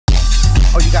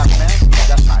Oh, you got it, man?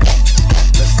 That's nice.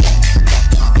 Listen.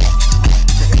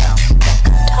 Check it out.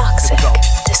 Toxic.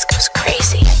 This goes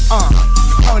crazy.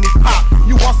 HuniePop,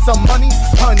 you want some money?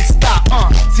 Honey, stop.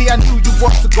 See, I knew you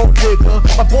was to go bigger.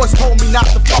 My boys told me not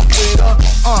to fuck with her.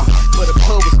 But the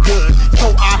club was good,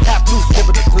 so I have to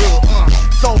give it a good.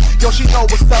 So, yo, she know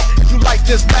what's up. If you like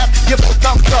this rap, give it a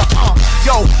thumbs up.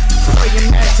 Yo,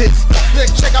 spraying antics.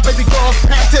 Check out baby girl's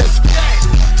panties.